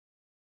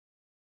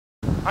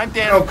I'm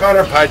J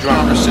OConnor,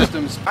 Hydroarmor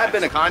Systems. I've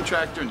been a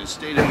contractor in the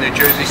state of New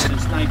Jersey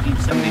since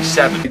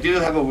 1977. I do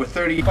have over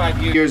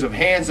 35 years of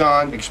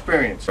hands-on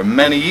experience. For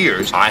many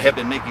years, I have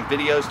been making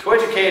videos to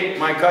educate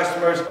my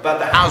customers about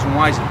the hows and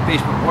whys of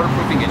basement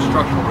waterproofing and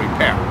structural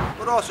repair,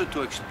 but also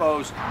to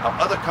expose how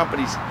other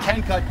companies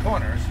can cut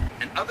corners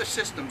and other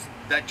systems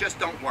that just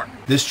don't work.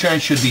 This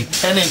trench should be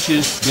 10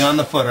 inches beyond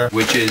the footer,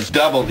 which is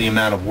double the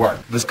amount of work.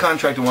 This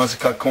contractor wants to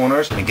cut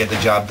corners and get the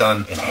job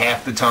done in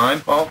half the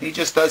time. Well, he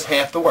just does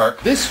half the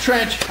work. This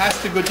trench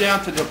has to go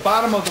down to the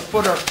bottom of the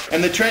footer,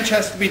 and the trench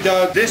has to be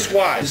dug this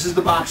wide. This is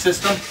the box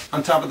system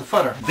on top of the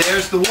footer.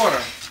 There's the water.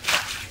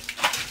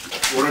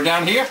 Water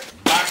down here.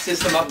 Box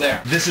system up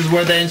there. This is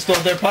where they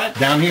installed their pipe.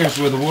 Down here is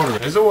where the water is.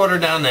 There's the water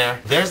down there.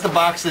 There's the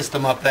box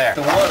system up there.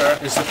 The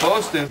water is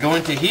supposed to go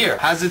into here.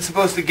 How's it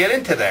supposed to get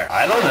into there?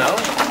 I don't know.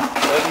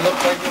 Doesn't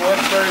look like it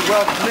works very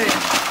well to me.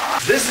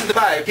 This is the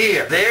pipe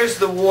here. There's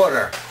the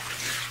water.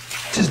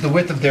 This is the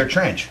width of their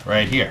trench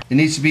right here. It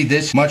needs to be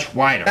this much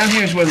wider. Down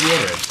here is where the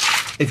water is.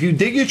 If you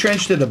dig your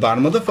trench to the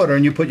bottom of the footer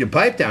and you put your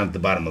pipe down at the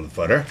bottom of the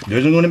footer, there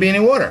isn't going to be any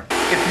water.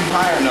 If you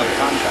hire another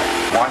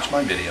contractor, watch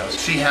my videos,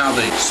 see how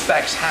the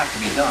specs have to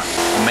be done,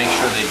 and make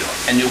sure they do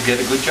it, and you'll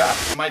get a good job.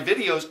 My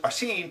videos are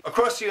seen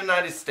across the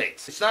United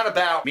States. It's not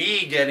about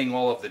me getting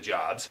all of the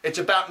jobs. It's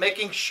about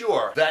making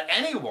sure that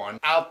anyone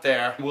out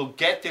there will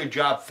get their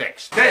job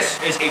fixed.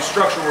 This is a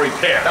structural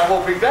repair that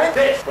will prevent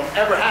this from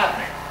ever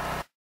happening.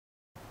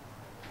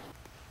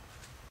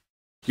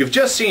 You've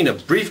just seen a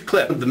brief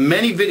clip of the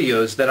many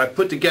videos that I've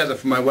put together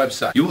for my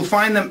website. You will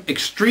find them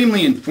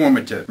extremely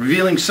informative,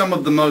 revealing some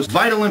of the most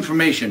vital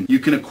information you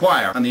can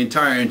acquire on the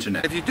entire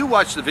internet. If you do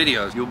watch the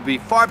videos, you'll be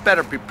far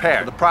better prepared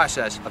for the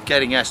process of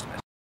getting estimates.